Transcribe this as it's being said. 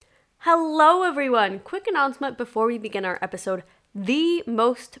Hello everyone! Quick announcement before we begin our episode. The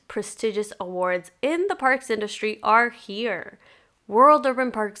most prestigious awards in the parks industry are here. World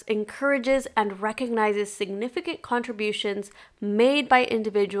Urban Parks encourages and recognizes significant contributions made by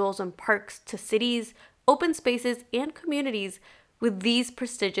individuals and parks to cities, open spaces, and communities with these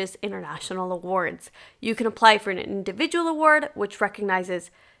prestigious international awards. You can apply for an individual award, which recognizes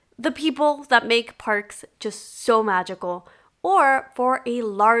the people that make parks just so magical, or for a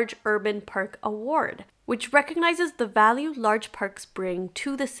large urban park award, which recognizes the value large parks bring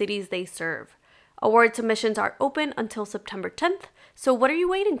to the cities they serve. Award submissions are open until September 10th, so what are you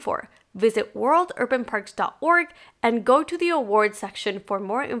waiting for? Visit worldurbanparks.org and go to the awards section for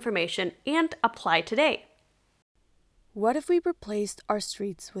more information and apply today. What if we replaced our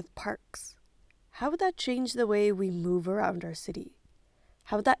streets with parks? How would that change the way we move around our city?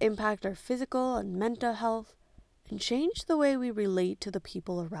 How would that impact our physical and mental health and change the way we relate to the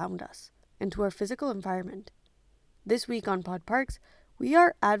people around us and to our physical environment? This week on Pod Parks, we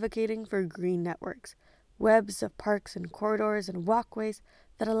are advocating for green networks, webs of parks and corridors and walkways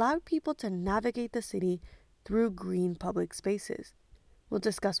that allow people to navigate the city through green public spaces. We'll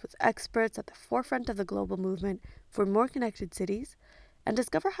discuss with experts at the forefront of the global movement for more connected cities and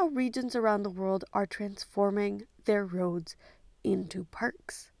discover how regions around the world are transforming their roads into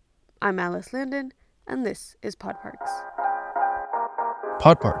parks. I'm Alice Landon, and this is Pod Parks.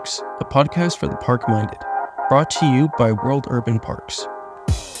 Pod Parks, a podcast for the park-minded, brought to you by World Urban Parks.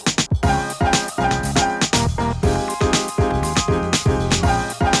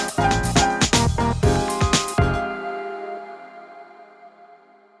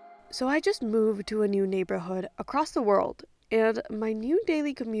 So I just moved to a new neighborhood across the world, and my new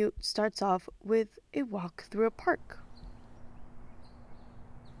daily commute starts off with a walk through a park.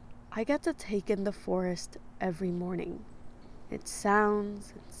 I get to take in the forest every morning. It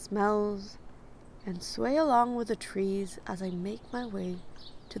sounds, it smells, and sway along with the trees as I make my way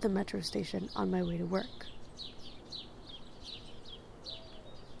to the metro station on my way to work.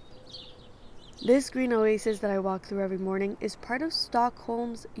 This green oasis that I walk through every morning is part of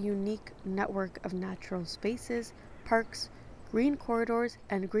Stockholm's unique network of natural spaces, parks, green corridors,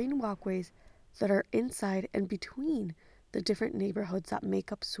 and green walkways that are inside and between the different neighborhoods that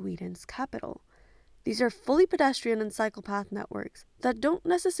make up Sweden's capital. These are fully pedestrian and cycle path networks that don't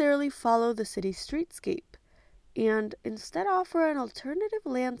necessarily follow the city's streetscape, and instead offer an alternative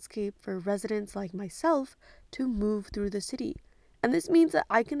landscape for residents like myself to move through the city. And this means that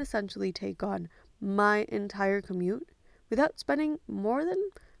I can essentially take on my entire commute without spending more than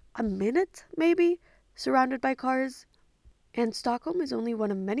a minute, maybe, surrounded by cars. And Stockholm is only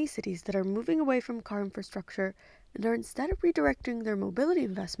one of many cities that are moving away from car infrastructure and are instead redirecting their mobility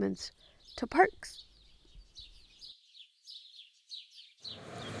investments to parks.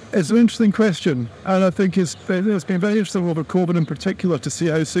 It's an interesting question, and I think it's been very interesting over COVID in particular to see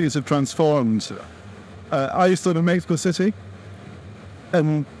how cities have transformed. I used to live in Mexico City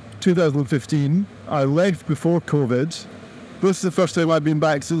in 2015. I left before COVID. This is the first time I've been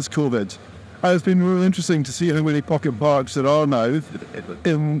back since COVID. It's been really interesting to see how many pocket parks there are now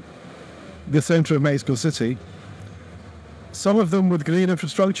in the centre of Mexico City. Some of them with green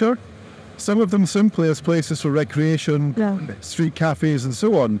infrastructure, some of them simply as places for recreation, street cafes and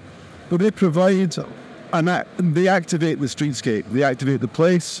so on. But they provide, they activate the streetscape, they activate the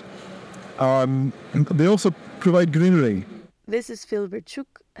place. They also provide greenery. This is Phil Birchuk,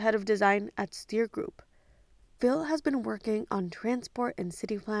 head of design at Steer Group. Phil has been working on transport and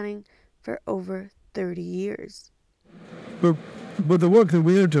city planning for over 30 years. But the work that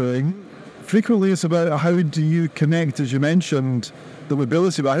we're doing, frequently it's about how do you connect, as you mentioned, the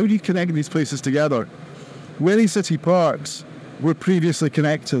mobility, but how do you connect these places together? Many city parks were previously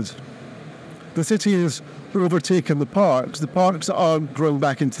connected. The city has overtaken the parks aren't grown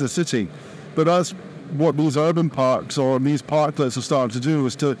back into the city. But that's what those urban parks or these parklets have started to do,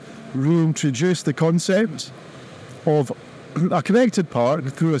 is to reintroduce the concept of a connected park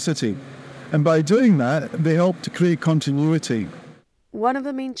through a city. And by doing that, they help to create continuity. One of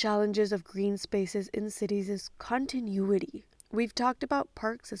the main challenges of green spaces in cities is continuity. We've talked about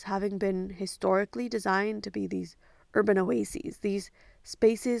parks as having been historically designed to be these urban oases, these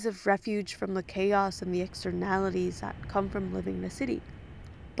spaces of refuge from the chaos and the externalities that come from living in a city.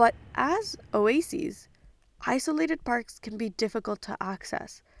 But as oases, isolated parks can be difficult to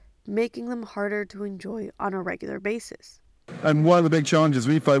access, making them harder to enjoy on a regular basis. And one of the big challenges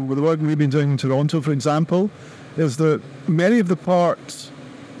we found with the work we've been doing in Toronto, for example, is that many of the parks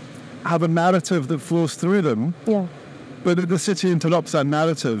have a narrative that flows through them, but the city interrupts that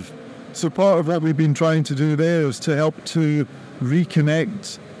narrative. So part of what we've been trying to do there is to help to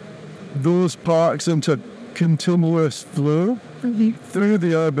reconnect those parks into continuous flow through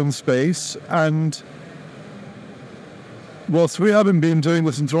the urban space. And whilst we haven't been doing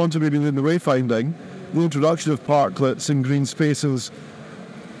this in Toronto, we've been doing the wayfinding, the introduction of parklets and green spaces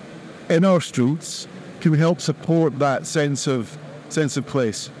in our streets can help support that sense of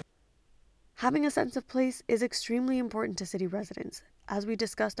place. Having a sense of place is extremely important to city residents, as we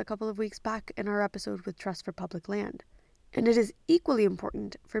discussed a couple of weeks back in our episode with Trust for Public Land. And it is equally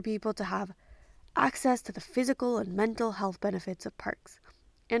important for people to have access to the physical and mental health benefits of parks,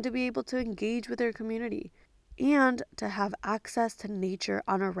 and to be able to engage with their community, and to have access to nature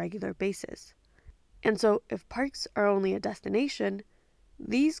on a regular basis. And so if parks are only a destination,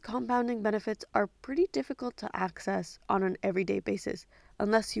 these compounding benefits are pretty difficult to access on an everyday basis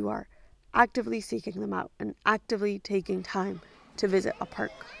unless you are actively seeking them out and actively taking time to visit a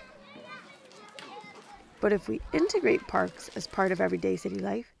park. But if we integrate parks as part of everyday city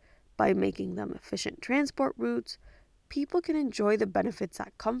life by making them efficient transport routes, people can enjoy the benefits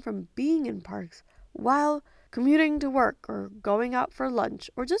that come from being in parks while commuting to work or going out for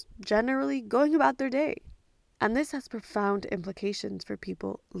lunch or just generally going about their day. And this has profound implications for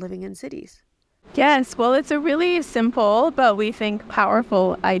people living in cities. Yes, well, it's a really simple, but we think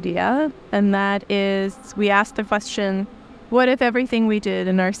powerful idea. And that is, we asked the question, what if everything we did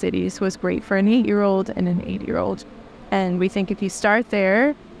in our cities was great for an 8-year-old and an 8-year-old? And we think if you start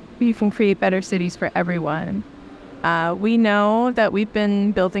there, you can create better cities for everyone. We know that we've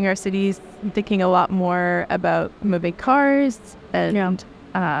been building our cities thinking a lot more about moving cars, and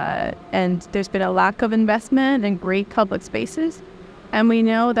there's been a lack of investment in great public spaces. And we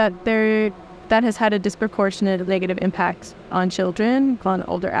know that that has had a disproportionate negative impact on children, on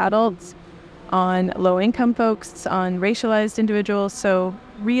older adults, on low-income folks, on racialized individuals. So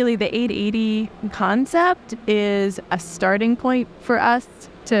really the 880 concept is a starting point for us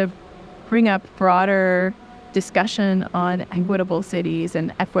to bring up broader discussion on equitable cities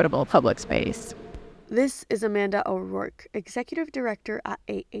and equitable public space. This is Amanda O'Rourke, Executive Director at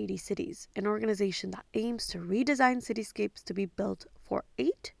 880 Cities, an organization that aims to redesign cityscapes to be built for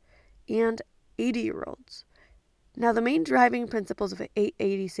 8 and 80-year-olds. Now, the main driving principles of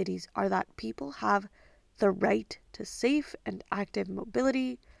 880 Cities are that people have the right to safe and active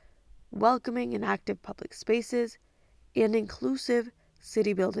mobility, welcoming and active public spaces, and inclusive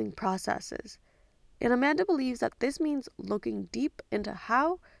city building processes. And Amanda believes that this means looking deep into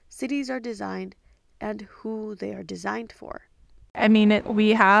how cities are designed and who they are designed for. I mean, we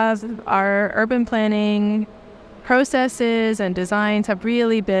have our urban planning processes and designs have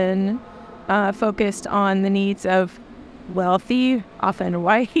really been focused on the needs of wealthy, often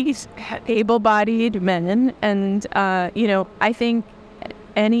white, able-bodied men. And, I think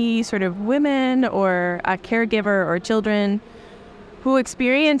any sort of women or a caregiver or children who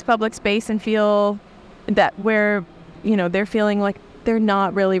experience public space and feel that where, they're feeling like they're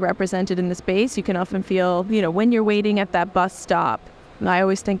not really represented in the space. You can often feel, when you're waiting at that bus stop. And I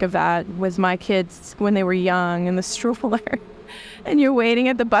always think of that with my kids when they were young in the stroller. And you're waiting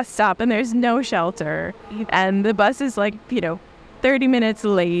at the bus stop and there's no shelter. And the bus is 30 minutes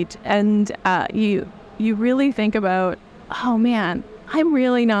late. And you really think about, oh man, I'm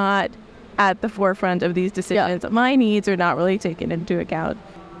really not at the forefront of these decisions. Yeah. My needs are not really taken into account.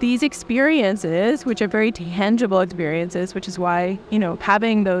 These experiences, which are very tangible experiences, which is why,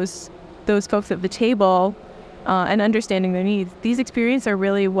 having those folks at the table and understanding their needs, these experiences are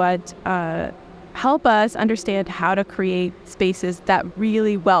really what help us understand how to create spaces that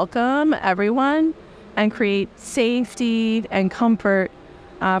really welcome everyone and create safety and comfort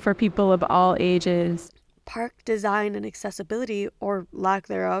for people of all ages. Park design and accessibility, or lack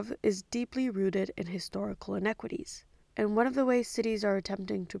thereof, is deeply rooted in historical inequities. And one of the ways cities are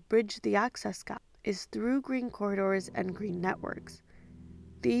attempting to bridge the access gap is through green corridors and green networks.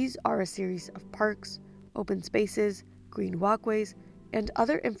 These are a series of parks, open spaces, green walkways, and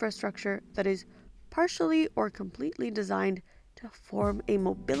other infrastructure that is partially or completely designed to form a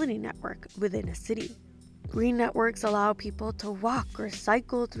mobility network within a city. Green networks allow people to walk or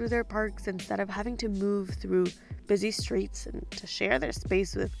cycle through their parks instead of having to move through busy streets and to share their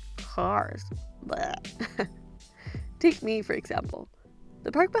space with cars. Take me, for example.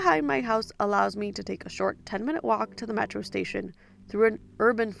 The park behind my house allows me to take a short 10-minute walk to the metro station through an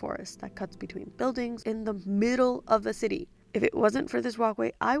urban forest that cuts between buildings in the middle of the city. If it wasn't for this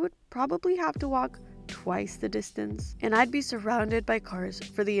walkway, I would probably have to walk twice the distance, and I'd be surrounded by cars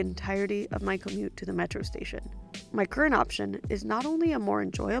for the entirety of my commute to the metro station. My current option is not only a more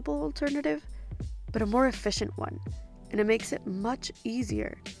enjoyable alternative, but a more efficient one, and it makes it much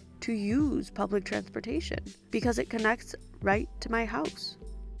easier to use public transportation because it connects right to my house.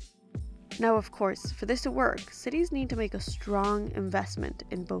 Now, of course, for this to work, cities need to make a strong investment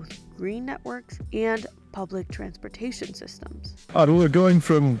in both green networks and public transportation systems. And we're going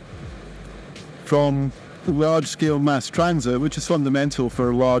from large-scale mass transit, which is fundamental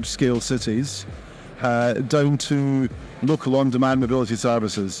for large-scale cities, down to local on-demand mobility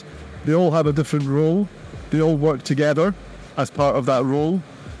services. They all have a different role. They all work together as part of that role.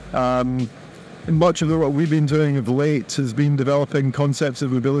 And much of what we've been doing of late has been developing concepts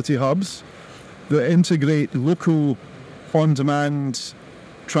of mobility hubs that integrate local on-demand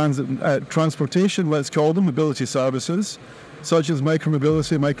transportation, let's call them, mobility services, such as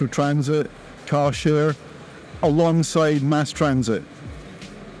micromobility, microtransit, car share, alongside mass transit.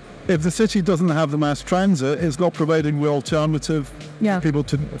 If the city doesn't have the mass transit, it's not providing the alternative for people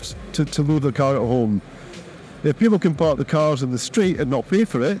to load their car at home. If people can park the cars in the street and not pay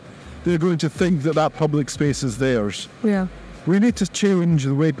for it, they're going to think that public space is theirs. Yeah. We need to change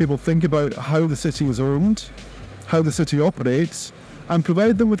the way people think about how the city is owned, how the city operates, and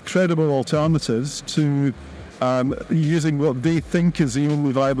provide them with credible alternatives to using what they think is the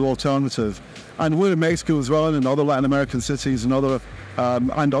only viable alternative. And we're in Mexico as well, and in other Latin American cities and other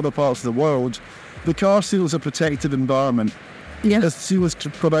parts of the world, the car seal is a protected environment. Yeah. The seal is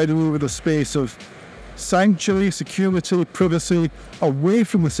providing with a space of sanctuary, security, privacy away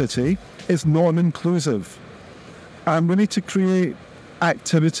from the city. Is non-inclusive. And we need to create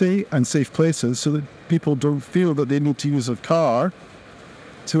activity and safe places so that people don't feel that they need to use a car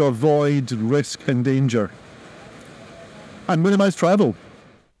to avoid risk and danger. And minimize travel.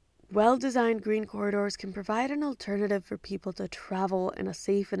 Well-designed green corridors can provide an alternative for people to travel in a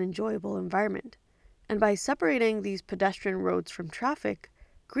safe and enjoyable environment. And by separating these pedestrian roads from traffic,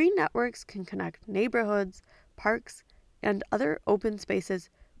 green networks can connect neighborhoods, parks, and other open spaces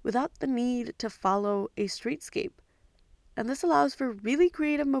without the need to follow a streetscape. And this allows for really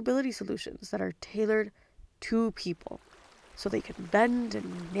creative mobility solutions that are tailored to people, so they can bend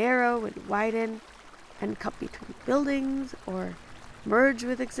and narrow and widen and cut between buildings or merge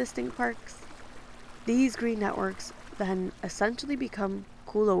with existing parks. These green networks then essentially become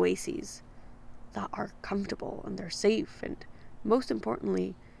cool oases that are comfortable and they're safe, and most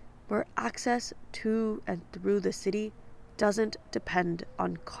importantly, where access to and through the city doesn't depend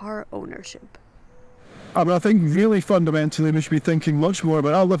on car ownership. I think really fundamentally we should be thinking much more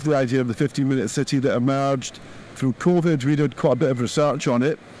about, I love the idea of the 15-minute city that emerged through COVID. We did quite a bit of research on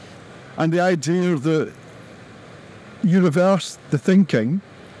it. And the idea that you reverse the thinking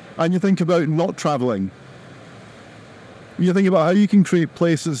and you think about not travelling. You think about how you can create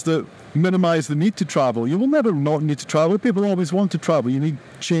places that minimise the need to travel. You will never not need to travel. People always want to travel. You need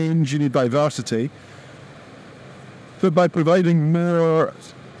change, you need diversity. But by providing more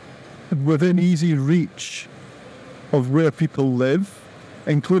within easy reach of where people live,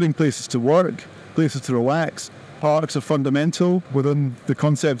 including places to work, places to relax, parks are fundamental within the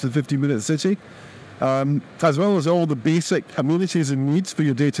concept of 15-minute city, as well as all the basic amenities and needs for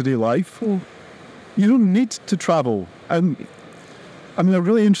your day-to-day life. You don't need to travel. And I mean, a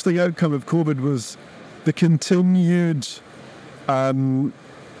really interesting outcome of COVID was the continued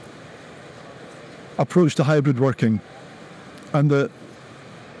approach to hybrid working and the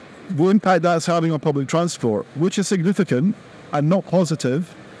impact that's having on public transport, which is significant and not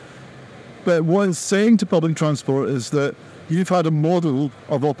positive. But what it's saying to public transport is that you've had a model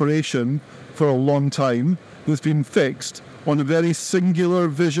of operation for a long time that's been fixed on a very singular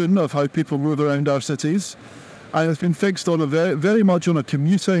vision of how people move around our cities. And it's been fixed on a very much on a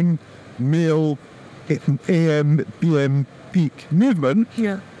commuting, male, AM, PM peak movement.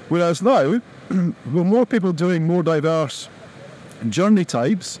 Yeah. Whereas now, with more people doing more diverse journey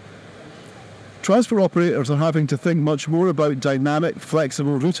types, transport operators are having to think much more about dynamic,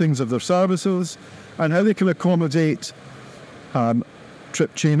 flexible routings of their services and how they can accommodate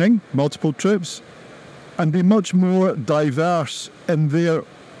trip chaining, multiple trips, and be much more diverse in their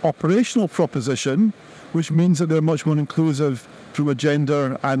operational proposition, which means that they're much more inclusive from a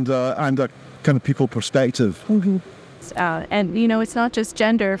gender and a kind of people perspective. Mm-hmm. And, it's not just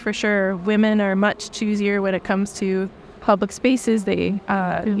gender, for sure. Women are much choosier when it comes to public spaces. They,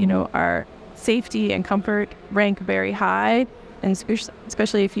 our safety and comfort rank very high. And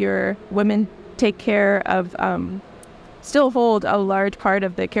especially if you're women, take care of, still hold a large part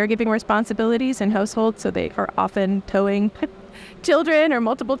of the caregiving responsibilities in households. So they are often towing children or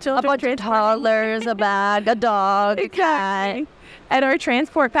multiple children. A bunch of toddlers, a bag, a dog, a cat. And our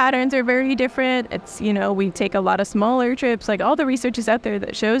transport patterns are very different. It's, we take a lot of smaller trips. Like, all the research is out there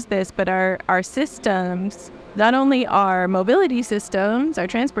that shows this, but our systems, not only our mobility systems, our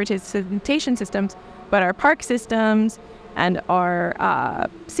transportation systems, but our park systems and our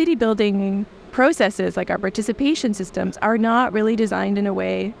city building processes, like our participation systems, are not really designed in a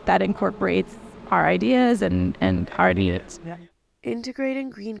way that incorporates our ideas and our needs. Integrating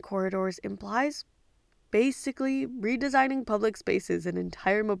green corridors implies basically redesigning public spaces and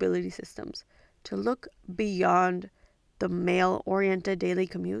entire mobility systems to look beyond the male-oriented daily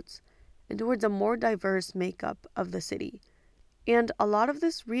commutes and towards a more diverse makeup of the city. And a lot of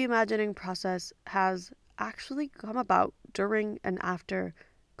this reimagining process has actually come about during and after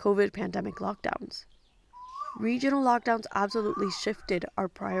COVID pandemic lockdowns. Regional lockdowns absolutely shifted our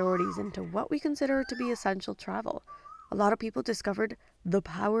priorities into what we consider to be essential travel. A lot of people discovered the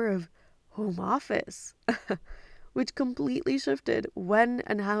power of home office, which completely shifted when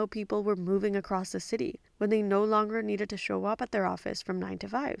and how people were moving across the city when they no longer needed to show up at their office from 9 to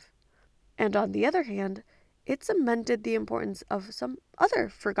 5. And on the other hand, it cemented the importance of some other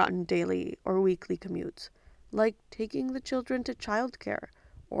forgotten daily or weekly commutes, like taking the children to childcare,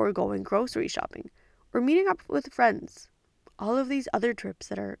 or going grocery shopping, or meeting up with friends. All of these other trips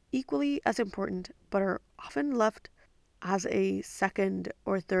that are equally as important, but are often left as a second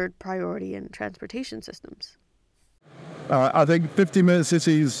or third priority in transportation systems. I think 50-minute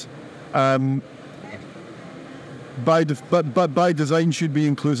cities, by design, should be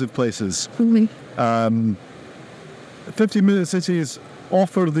inclusive places. 50-minute cities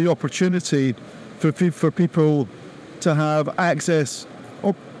offer the opportunity for people to have access,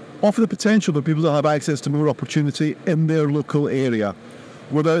 or offer the potential for people to have access to more opportunity in their local area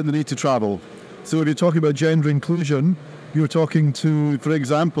without the need to travel. So if you're talking about gender inclusion, you're talking to, for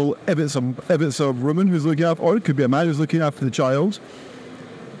example, if it's a woman who's looking after, or it could be a man who's looking after the child,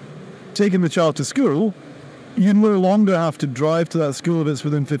 taking the child to school, you no longer have to drive to that school if it's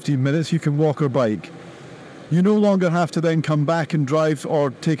within 15 minutes. You can walk or bike. You no longer have to then come back and drive or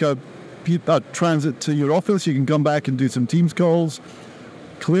take a transit to your office. You can come back and do some Teams calls.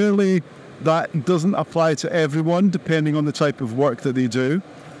 Clearly, that doesn't apply to everyone, depending on the type of work that they do.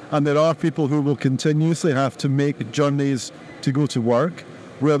 And there are people who will continuously have to make journeys to go to work,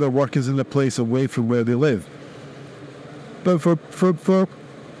 where their work is in a place away from where they live. But for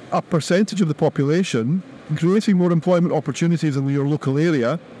a percentage of the population, creating more employment opportunities in your local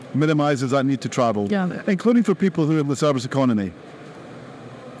area minimises that need to travel, including for people who are in the service economy.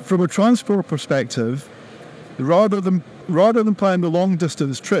 From a transport perspective, rather than planning the long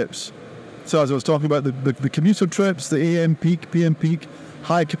distance trips, so as I was talking about the commuter trips, the AM peak, PM peak,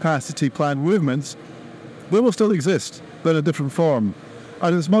 high capacity planned movements, they will still exist, but in a different form.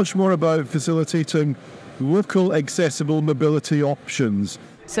 And it's much more about facilitating local accessible mobility options.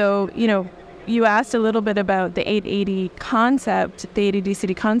 So, you asked a little bit about the 880 concept, the 880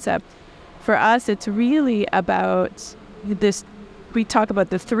 city concept. For us, it's really about this. We talk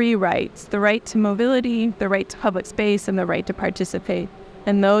about the three rights: the right to mobility, the right to public space, and the right to participate.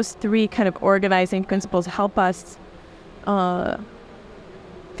 And those three kind of organizing principles help us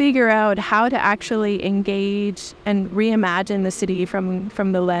figure out how to actually engage and reimagine the city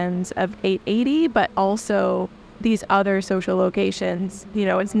from the lens of 880, but also these other social locations.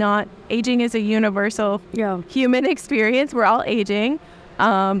 It's not, aging is a universal human experience. We're all aging.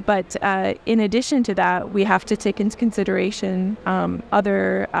 But in addition to that, we have to take into consideration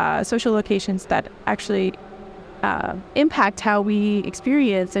other social locations that actually impact how we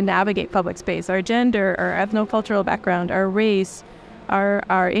experience and navigate public space: our gender, our ethnocultural background, our race,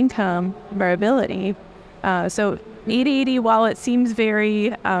 our income, our ability. So 880, while it seems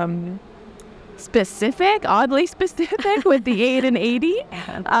very specific, oddly specific with the 8 and 80,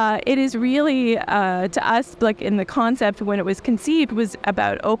 it is really, to us, like in the concept when it was conceived, was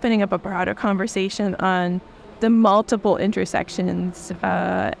about opening up a broader conversation on the multiple intersections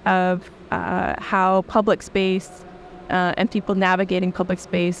of how public space and people navigating public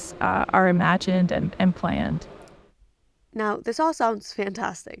space are imagined and planned. Now, this all sounds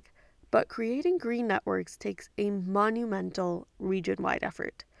fantastic, but creating green networks takes a monumental region-wide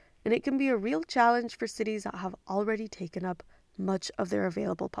effort, and it can be a real challenge for cities that have already taken up much of their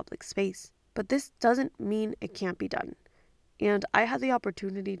available public space. But this doesn't mean it can't be done. And I had the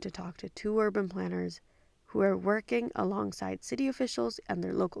opportunity to talk to two urban planners who are working alongside city officials and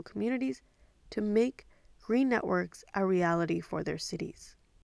their local communities to make green networks a reality for their cities.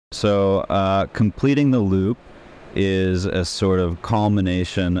 So completing the loop is a sort of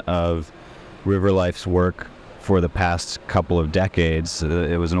culmination of RiverLife's work for the past couple of decades.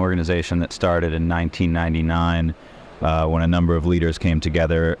 It was an organization that started in 1999 when a number of leaders came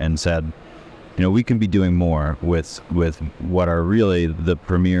together and said, we can be doing more with what are really the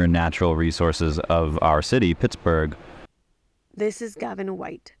premier natural resources of our city, Pittsburgh. This is Gavin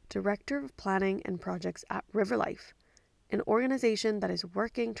White, Director of Planning and Projects at RiverLife. an organization that is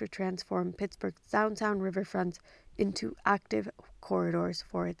working to transform Pittsburgh's downtown riverfronts into active corridors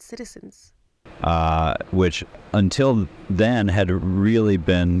for its citizens. Which until then had really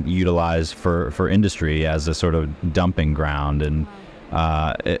been utilized for industry as a sort of dumping ground, and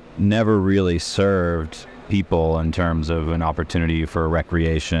it never really served people in terms of an opportunity for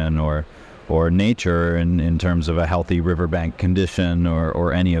recreation or nature in terms of a healthy riverbank condition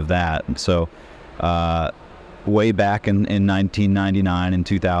or any of that. And so way back in 1999 and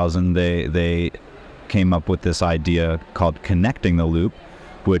 2000, they came up with this idea called Connecting the Loop,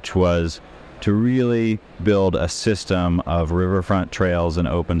 which was to really build a system of riverfront trails and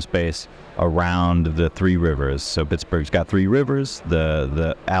open space around the three rivers. So Pittsburgh's got three rivers,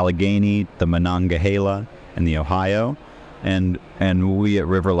 the Allegheny, the Monongahela, and the Ohio. And we at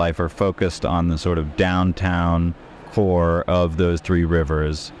River Life are focused on the sort of downtown core of those three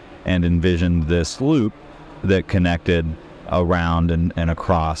rivers and envisioned this loop that connected around and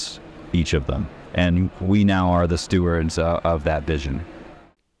across each of them. And we now are the stewards of that vision.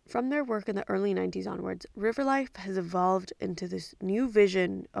 From their work in the early 90s onwards, River Life has evolved into this new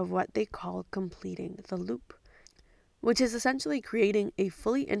vision of what they call completing the loop, which is essentially creating a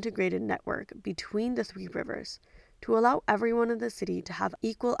fully integrated network between the three rivers to allow everyone in the city to have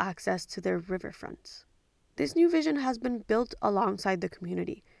equal access to their riverfronts. This new vision has been built alongside the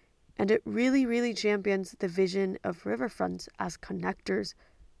community, and it really, really champions the vision of riverfronts as connectors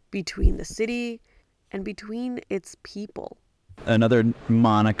between the city and between its people. Another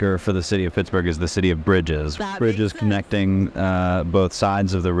moniker for the city of Pittsburgh is the city of bridges. Bridges connecting both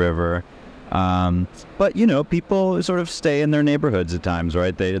sides of the river. But, people sort of stay in their neighborhoods at times,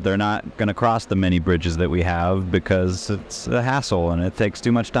 right? They're not going to cross the many bridges that we have because it's a hassle and it takes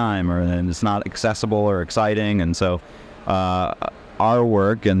too much time and it's not accessible or exciting. And so our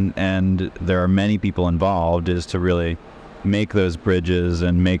work, and there are many people involved, is to really make those bridges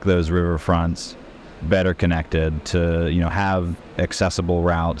and make those riverfronts better connected, to have accessible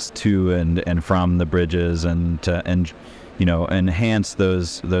routes to and from the bridges, and to enhance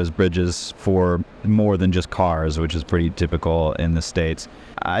those bridges for more than just cars, which is pretty typical in the States.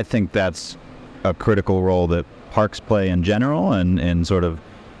 I think that's a critical role that parks play in general, and sort of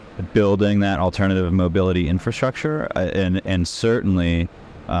building that alternative mobility infrastructure, and certainly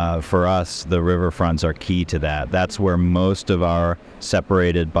for us, the riverfronts are key to that. That's where most of our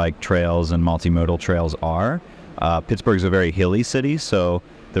separated bike trails and multimodal trails are. Pittsburgh's a very hilly city, so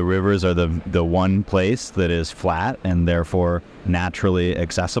the rivers are the one place that is flat and therefore naturally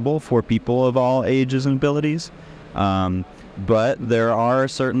accessible for people of all ages and abilities. But there are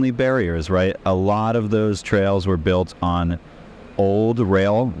certainly barriers, right? A lot of those trails were built on old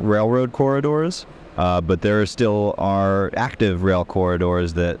railroad corridors. But there still are active rail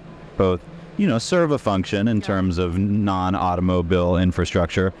corridors that both, serve a function in terms of non-automobile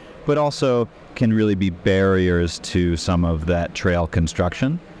infrastructure, but also can really be barriers to some of that trail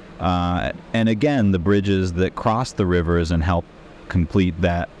construction. And again, the bridges that cross the rivers and help complete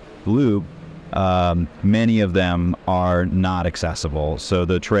that loop, many of them are not accessible. So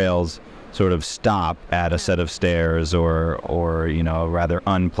the trails sort of stop at a set of stairs or rather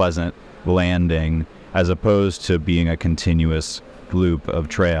unpleasant landing, as opposed to being a continuous loop of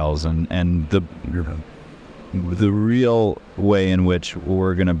trails. And the real way in which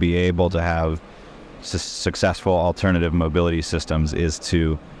we're going to be able to have successful alternative mobility systems is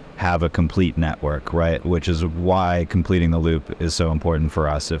to have a complete network, right? Which is why completing the loop is so important for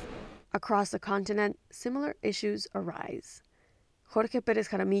us. Across the continent, similar issues arise. Jorge Perez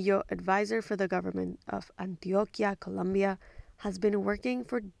Jaramillo, advisor for the government of Antioquia, Colombia, has been working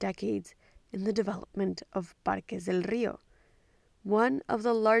for decades in the development of Parques del Río, one of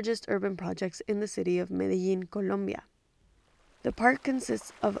the largest urban projects in the city of Medellín, Colombia. The park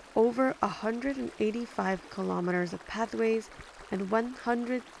consists of over 185 kilometers of pathways and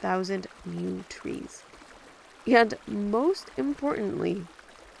 100,000 new trees. And most importantly,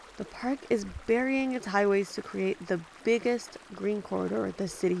 the park is burying its highways to create the biggest green corridor the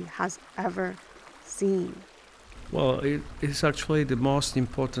city has ever seen. Well, it is actually the most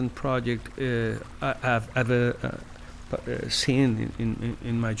important project I've ever seen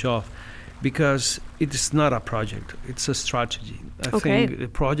in my job, because it is not a project, it's a strategy. I think the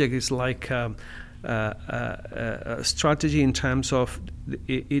project is like a strategy in terms of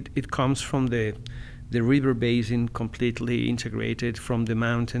it comes from the river basin, completely integrated from the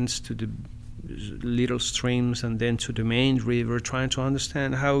mountains to the little streams and then to the main river, trying to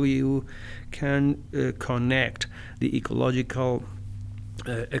understand how you can connect the ecological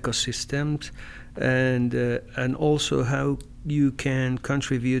ecosystems and also how you can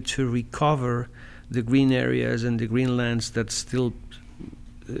contribute to recover the green areas and the green lands that still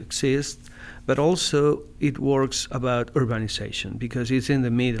exist, but also it works about urbanization because it's in the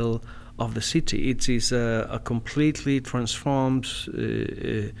middle of the city. It is a completely transformed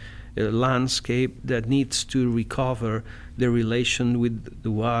landscape that needs to recover the relation with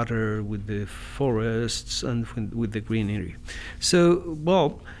the water, with the forests, and with the greenery. So,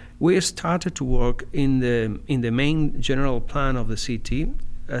 well, we started to work in the main general plan of the city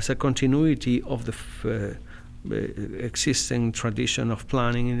as a continuity of the existing tradition of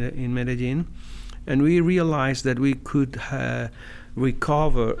planning in Medellin, and we realized that we could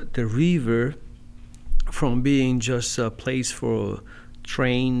recover the river from being just a place for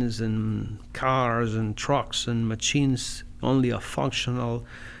trains and cars and trucks and machines, only a functional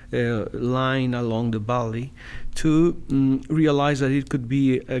line along the valley, to realize that it could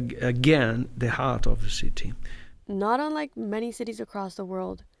be again the heart of the city. Not unlike many cities across the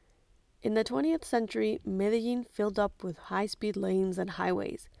world, in the 20th century, Medellin filled up with high-speed lanes and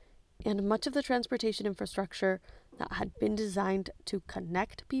highways, and much of the transportation infrastructure that had been designed to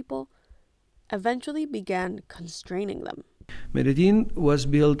connect people eventually began constraining them. Medellin was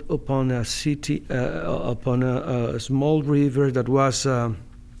built upon a city, upon a small river that was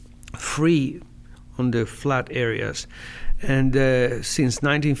free on the flat areas. And since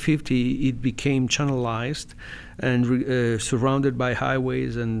 1950, it became channelized and surrounded by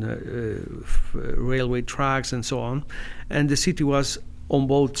highways and railway tracks and so on. And the city was on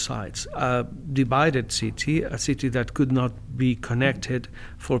both sides, a divided city, a city that could not be connected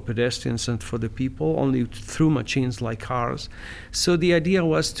for pedestrians and for the people, only through machines like cars. So the idea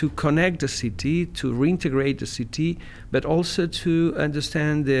was to connect the city, to reintegrate the city, but also to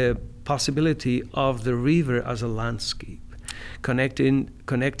understand the possibility of the river as a landscape. Connecting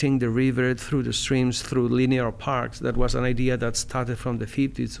the river through the streams, through linear parks. That was an idea that started from the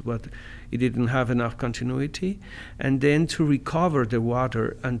 50s, but it didn't have enough continuity. And then to recover the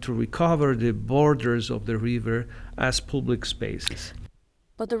water and to recover the borders of the river as public spaces.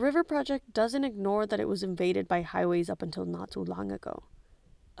 But the river project doesn't ignore that it was invaded by highways up until not too long ago.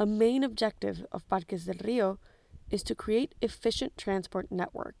 A main objective of Parques del Rio is to create efficient transport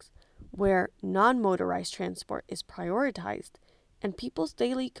networks where non-motorized transport is prioritized and people's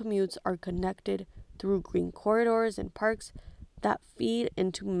daily commutes are connected through green corridors and parks that feed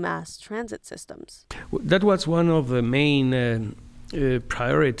into mass transit systems. That was one of the main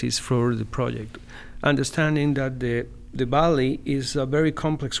priorities for the project, understanding that the valley is a very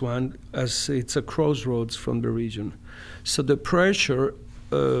complex one as it's a crossroads from the region. So the pressure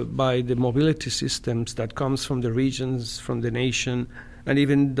by the mobility systems that comes from the regions, from the nation, and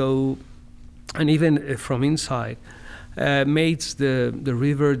even from inside, makes the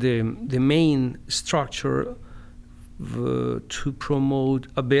river the main structure to promote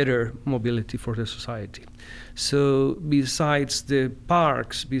a better mobility for the society. So besides the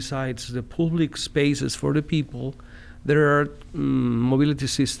parks, besides the public spaces for the people, there are mobility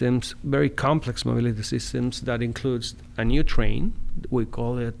systems, very complex mobility systems that includes a new train. We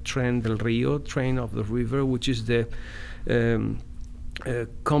call it Tren del Rio, train of the river, which is the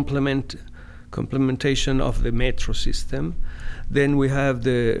complementation of the metro system. Then we have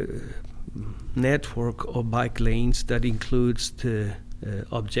the network of bike lanes that includes the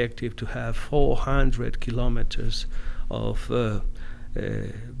objective to have 400 kilometers of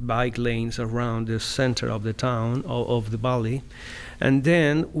bike lanes around the center of the town, of the valley. And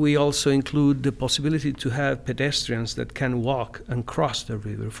then we also include the possibility to have pedestrians that can walk and cross the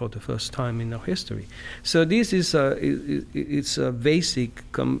river for the first time in our history. So this is it's a basic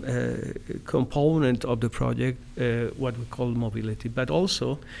component of the project, what we call mobility. But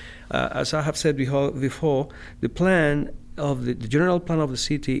also, as I have said before, the plan of the general plan of the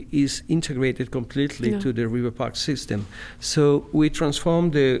city is integrated completely to the river park system. So we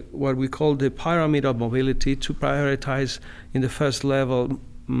transformed what we call the pyramid of mobility to prioritize in the first level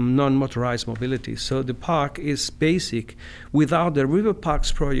non-motorized mobility. So the park is basic. Without the river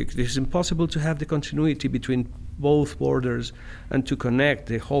parks project, it is impossible to have the continuity between both borders and to connect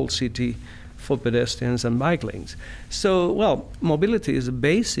the whole city for pedestrians and bike lanes. So, well, mobility is a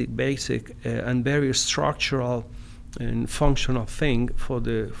basic and very structural and functional thing for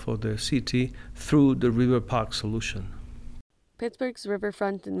the city through the river park solution. Pittsburgh's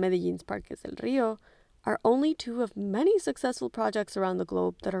riverfront and Medellin's Parques del Rio are only two of many successful projects around the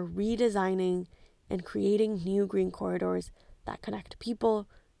globe that are redesigning and creating new green corridors that connect people,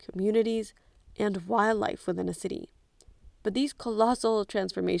 communities, and wildlife within a city. But these colossal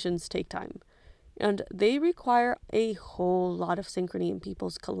transformations take time, and they require a whole lot of synchrony in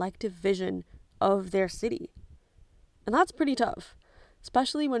people's collective vision of their city. And that's pretty tough.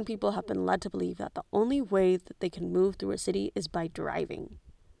 especially when people have been led to believe that the only way that they can move through a city is by driving.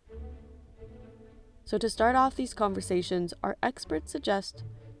 So to start off these conversations, our experts suggest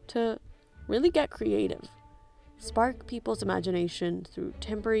to really get creative, spark people's imagination through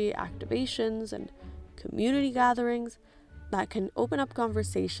temporary activations and community gatherings that can open up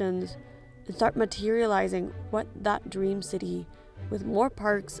conversations and start materializing what that dream city with more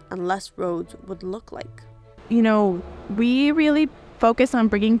parks and less roads would look like. You know, we really focus on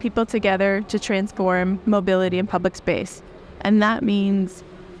bringing people together to transform mobility in public space. And that means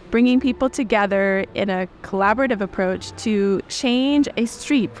bringing people together in a collaborative approach to change a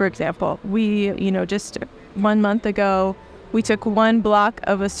street, for example. We, just 1 month ago, we took one block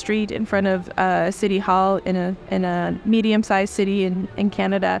of a street in front of City Hall in a medium-sized city in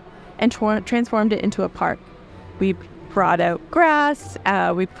Canada and transformed it into a park. We brought out grass,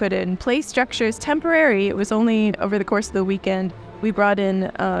 we put in play structures, temporary. It was only over the course of the weekend. We brought in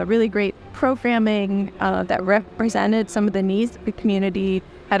really great programming that represented some of the needs the community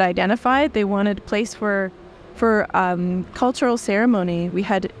had identified. They wanted a place for cultural ceremony. We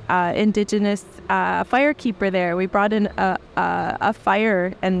had Indigenous firekeeper there. We brought in a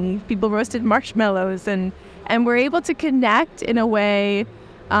fire and people roasted marshmallows and were able to connect in a way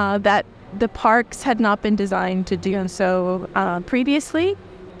that the parks had not been designed to do so previously.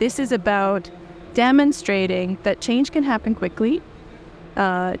 This is about demonstrating that change can happen quickly,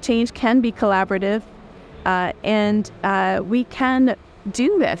 change can be collaborative, and we can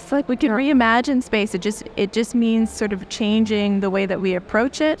do this. Like, we can reimagine space. It just means sort of changing the way that we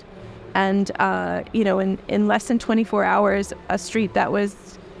approach it. And in less than 24 hours, a street that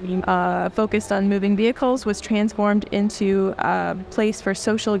was focused on moving vehicles was transformed into a place for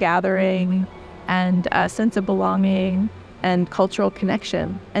social gathering and a sense of belonging and cultural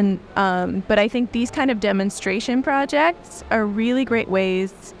connection. And but I think these kind of demonstration projects are really great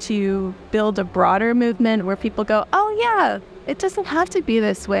ways to build a broader movement where people go, oh yeah, it doesn't have to be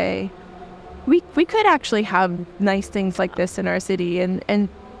this way. We could actually have nice things like this in our city, and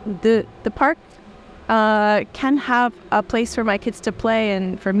the park can have a place for my kids to play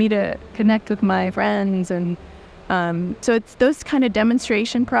and for me to connect with my friends. And so it's those kind of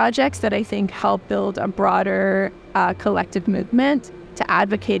demonstration projects that I think help build a broader collective movement to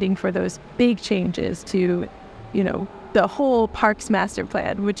advocating for those big changes to, the whole parks master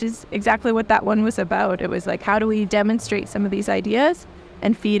plan, which is exactly what that one was about. It was like, how do we demonstrate some of these ideas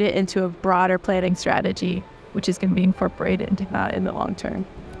and feed it into a broader planning strategy, which is going to be incorporated in the long term.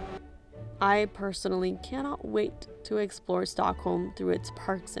 I personally cannot wait to explore Stockholm through its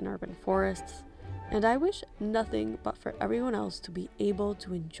parks and urban forests, and I wish nothing but for everyone else to be able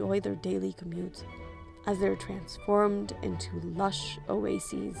to enjoy their daily commutes as they're transformed into lush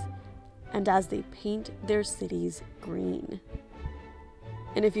oases and as they paint their cities green.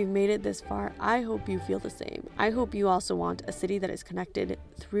 And if you've made it this far, I hope you feel the same. I hope you also want a city that is connected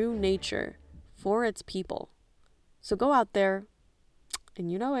through nature for its people. So go out there,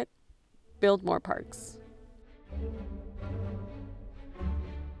 and you know it, build more parks.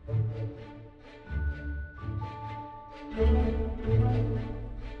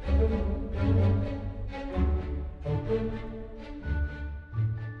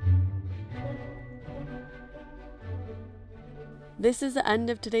 This is the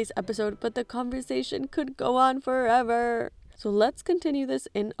end of today's episode, but the conversation could go on forever. So let's continue this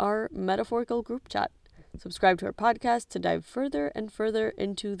in our metaphorical group chat. Subscribe to our podcast to dive further and further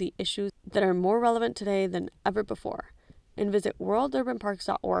into the issues that are more relevant today than ever before. And visit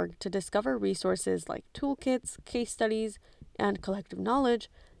worldurbanparks.org to discover resources like toolkits, case studies, and collective knowledge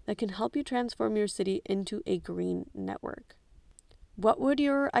that can help you transform your city into a green network. What would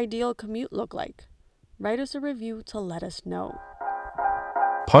your ideal commute look like? Write us a review to let us know.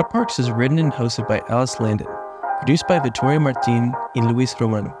 Pod Parks is written and hosted by Alice Landon, produced by Victoria Martin and Luis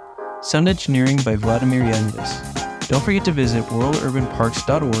Romano, sound engineering by Vladimir Yanvis. Don't forget to visit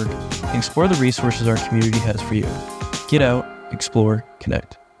worldurbanparks.org and explore the resources our community has for you. Get out, explore,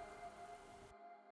 connect.